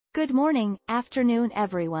Good morning, afternoon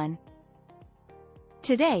everyone.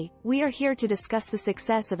 Today, we are here to discuss the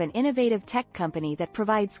success of an innovative tech company that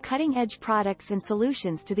provides cutting-edge products and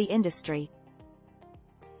solutions to the industry.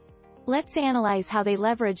 Let's analyze how they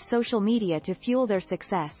leverage social media to fuel their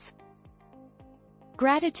success.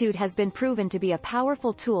 Gratitude has been proven to be a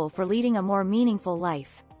powerful tool for leading a more meaningful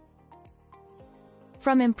life.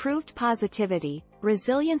 From improved positivity,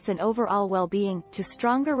 resilience and overall well-being, to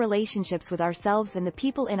stronger relationships with ourselves and the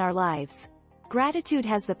people in our lives, gratitude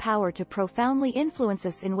has the power to profoundly influence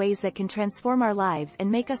us in ways that can transform our lives and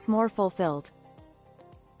make us more fulfilled.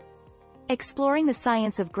 Exploring the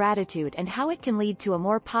science of gratitude and how it can lead to a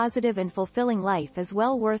more positive and fulfilling life is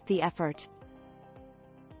well worth the effort.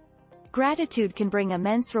 Gratitude can bring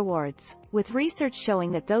immense rewards, with research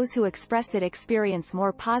showing that those who express it experience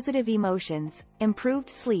more positive emotions, improved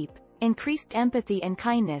sleep, increased empathy and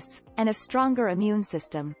kindness, and a stronger immune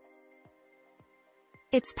system.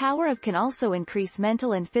 Its power can also increase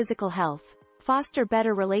mental and physical health, foster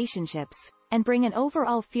better relationships, and bring an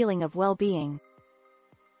overall feeling of well-being.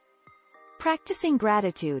 Practicing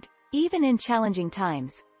gratitude, even in challenging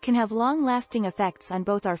times, can have long-lasting effects on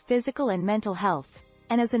both our physical and mental health,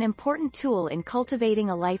 and is an important tool in cultivating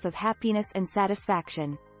a life of happiness and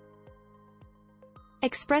satisfaction.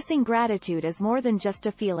 Expressing gratitude is more than just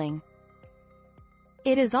a feeling.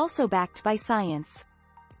 It is also backed by science.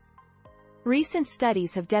 Recent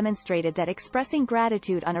studies have demonstrated that expressing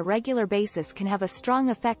gratitude on a regular basis can have a strong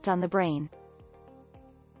effect on the brain.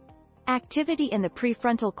 Activity in the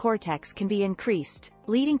prefrontal cortex can be increased,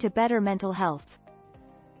 leading to better mental health.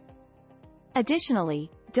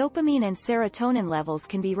 Additionally, dopamine and serotonin levels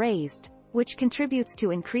can be raised, which contributes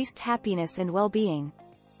to increased happiness and well-being.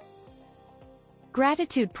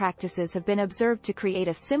 Gratitude practices have been observed to create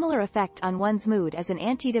a similar effect on one's mood as an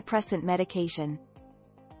antidepressant medication.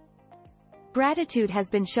 Gratitude has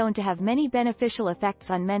been shown to have many beneficial effects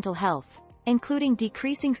on mental health, including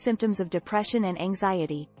decreasing symptoms of depression and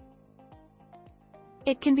anxiety.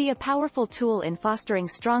 It can be a powerful tool in fostering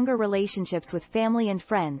stronger relationships with family and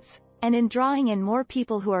friends, and in drawing in more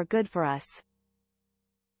people who are good for us.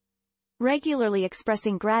 Regularly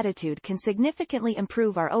expressing gratitude can significantly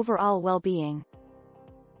improve our overall well-being.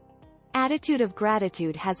 Attitude of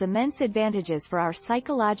gratitude has immense advantages for our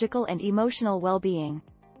psychological and emotional well-being.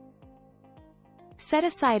 Set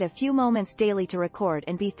aside a few moments daily to record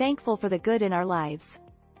and be thankful for the good in our lives.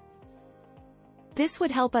 This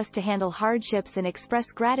would help us to handle hardships and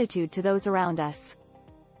express gratitude to those around us.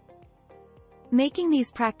 Making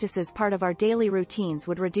these practices part of our daily routines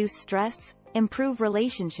would reduce stress, improve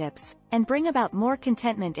relationships, and bring about more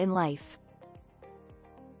contentment in life.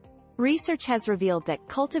 Research has revealed that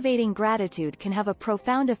cultivating gratitude can have a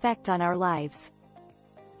profound effect on our lives.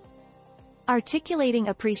 Articulating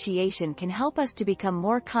appreciation can help us to become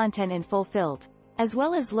more content and fulfilled, as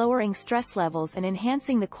well as lowering stress levels and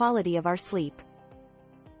enhancing the quality of our sleep.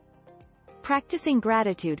 Practicing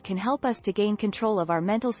gratitude can help us to gain control of our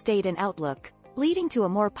mental state and outlook, leading to a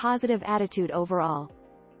more positive attitude overall.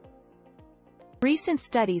 Recent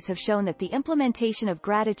studies have shown that the implementation of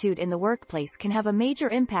gratitude in the workplace can have a major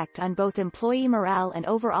impact on both employee morale and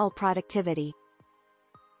overall productivity.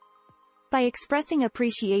 By expressing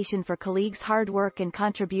appreciation for colleagues' hard work and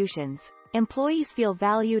contributions, employees feel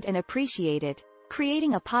valued and appreciated,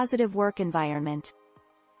 creating a positive work environment.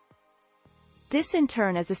 This in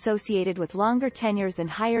turn is associated with longer tenures and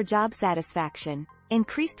higher job satisfaction,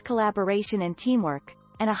 increased collaboration and teamwork,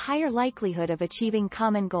 and a higher likelihood of achieving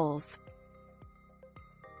common goals.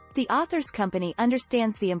 The author's company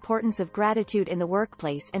understands the importance of gratitude in the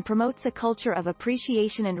workplace and promotes a culture of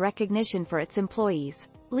appreciation and recognition for its employees,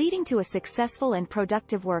 leading to a successful and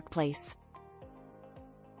productive workplace.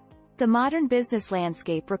 The modern business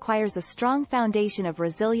landscape requires a strong foundation of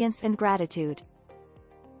resilience and gratitude.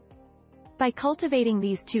 By cultivating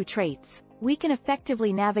these two traits, we can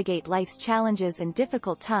effectively navigate life's challenges and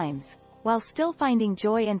difficult times, while still finding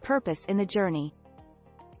joy and purpose in the journey.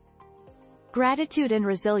 Gratitude and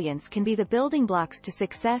resilience can be the building blocks to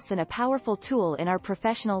success and a powerful tool in our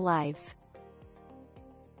professional lives.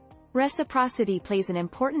 Reciprocity plays an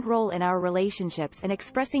important role in our relationships, and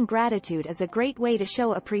expressing gratitude is a great way to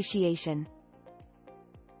show appreciation.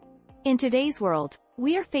 In today's world,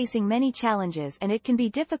 we are facing many challenges and it can be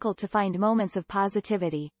difficult to find moments of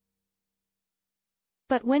positivity.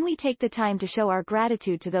 But when we take the time to show our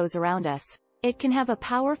gratitude to those around us, it can have a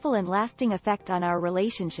powerful and lasting effect on our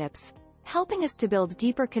relationships, helping us to build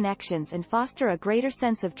deeper connections and foster a greater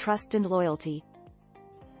sense of trust and loyalty.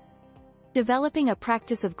 Developing a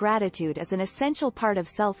practice of gratitude is an essential part of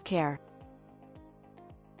self-care.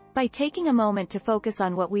 By taking a moment to focus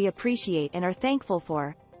on what we appreciate and are thankful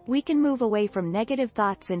for, we can move away from negative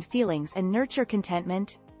thoughts and feelings and nurture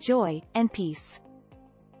contentment, joy, and peace.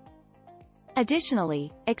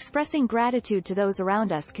 Additionally, expressing gratitude to those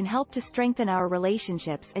around us can help to strengthen our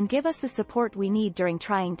relationships and give us the support we need during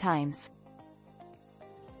trying times.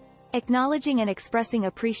 Acknowledging and expressing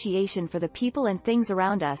appreciation for the people and things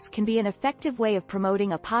around us can be an effective way of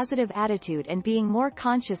promoting a positive attitude and being more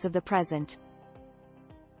conscious of the present.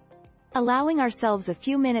 Allowing ourselves a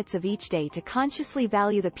few minutes of each day to consciously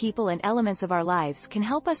value the people and elements of our lives can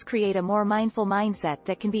help us create a more mindful mindset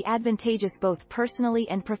that can be advantageous both personally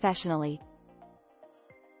and professionally.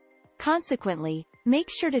 Consequently, make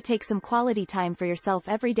sure to take some quality time for yourself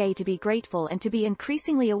every day to be grateful and to be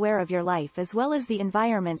increasingly aware of your life as well as the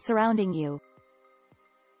environment surrounding you.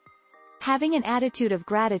 Having an attitude of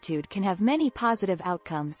gratitude can have many positive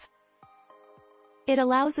outcomes. It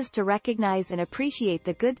allows us to recognize and appreciate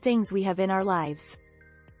the good things we have in our lives.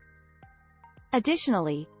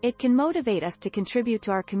 Additionally, it can motivate us to contribute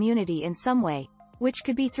to our community in some way, which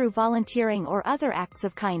could be through volunteering or other acts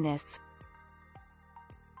of kindness.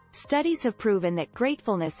 Studies have proven that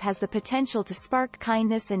gratefulness has the potential to spark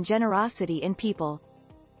kindness and generosity in people.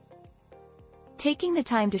 Taking the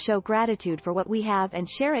time to show gratitude for what we have and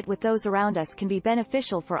share it with those around us can be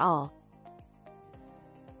beneficial for all.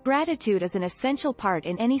 Gratitude is an essential part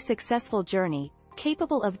in any successful journey,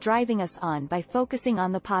 capable of driving us on by focusing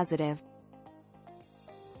on the positive.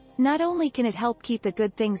 Not only can it help keep the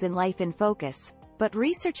good things in life in focus, but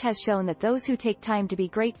research has shown that those who take time to be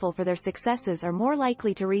grateful for their successes are more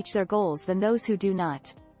likely to reach their goals than those who do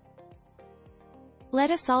not.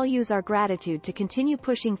 Let us all use our gratitude to continue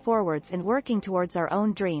pushing forwards and working towards our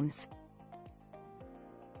own dreams.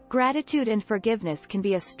 Gratitude and forgiveness can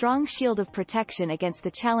be a strong shield of protection against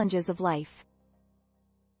the challenges of life.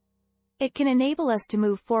 It can enable us to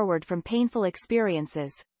move forward from painful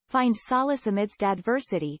experiences, find solace amidst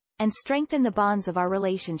adversity, and strengthen the bonds of our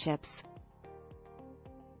relationships.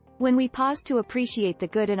 When we pause to appreciate the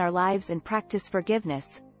good in our lives and practice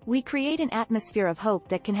forgiveness, we create an atmosphere of hope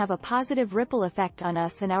that can have a positive ripple effect on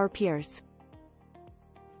us and our peers.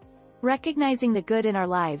 Recognizing the good in our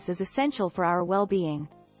lives is essential for our well-being.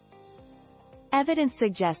 Evidence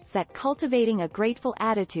suggests that cultivating a grateful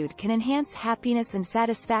attitude can enhance happiness and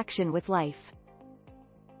satisfaction with life.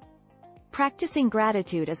 Practicing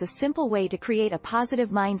gratitude is a simple way to create a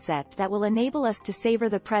positive mindset that will enable us to savor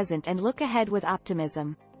the present and look ahead with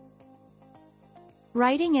optimism.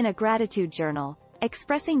 Writing in a gratitude journal,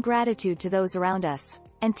 expressing gratitude to those around us,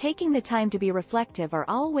 and taking the time to be reflective are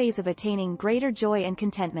all ways of attaining greater joy and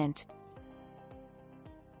contentment.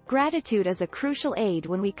 Gratitude is a crucial aid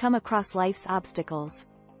when we come across life's obstacles.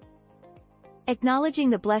 Acknowledging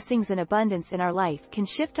the blessings and abundance in our life can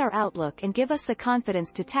shift our outlook and give us the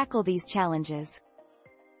confidence to tackle these challenges.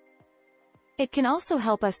 It can also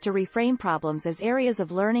help us to reframe problems as areas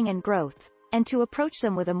of learning and growth, and to approach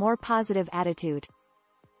them with a more positive attitude.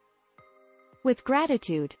 With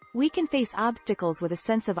gratitude, we can face obstacles with a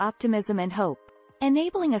sense of optimism and hope,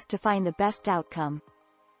 enabling us to find the best outcome.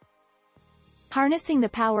 Harnessing the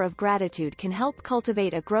power of gratitude can help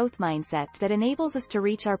cultivate a growth mindset that enables us to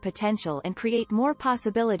reach our potential and create more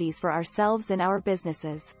possibilities for ourselves and our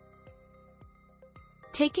businesses.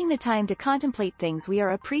 Taking the time to contemplate things we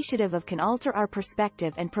are appreciative of can alter our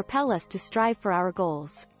perspective and propel us to strive for our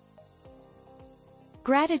goals.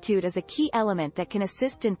 Gratitude is a key element that can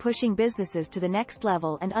assist in pushing businesses to the next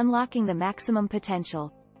level and unlocking the maximum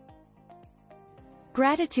potential.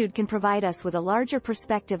 Gratitude can provide us with a larger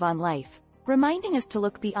perspective on life, reminding us to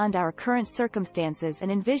look beyond our current circumstances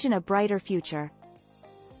and envision a brighter future.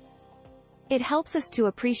 It helps us to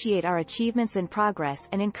appreciate our achievements and progress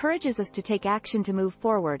and encourages us to take action to move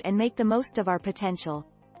forward and make the most of our potential.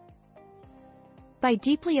 By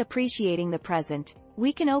deeply appreciating the present,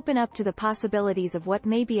 we can open up to the possibilities of what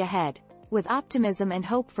may be ahead, with optimism and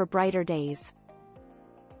hope for brighter days.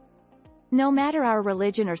 No matter our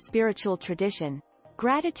religion or spiritual tradition,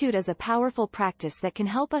 gratitude is a powerful practice that can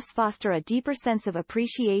help us foster a deeper sense of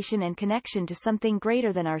appreciation and connection to something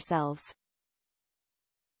greater than ourselves.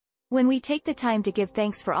 When we take the time to give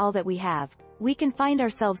thanks for all that we have, we can find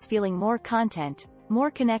ourselves feeling more content, more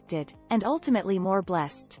connected, and ultimately more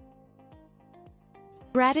blessed.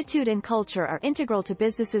 Gratitude and culture are integral to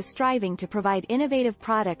businesses striving to provide innovative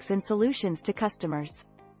products and solutions to customers.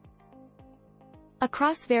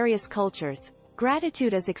 Across various cultures,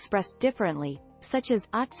 gratitude is expressed differently, such as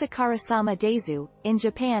Atsukarasama Deizu, in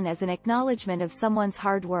Japan as an acknowledgement of someone's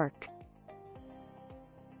hard work.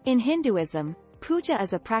 In Hinduism, puja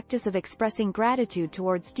is a practice of expressing gratitude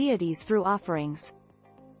towards deities through offerings.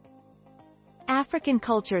 African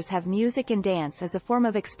cultures have music and dance as a form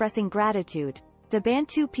of expressing gratitude, the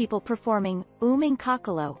Bantu people performing Uming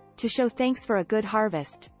Kakalo to show thanks for a good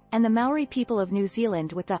harvest, and the Maori people of New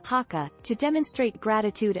Zealand with the haka to demonstrate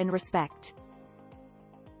gratitude and respect.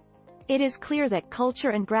 It is clear that culture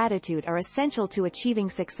and gratitude are essential to achieving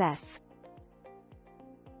success.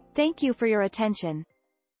 Thank you for your attention.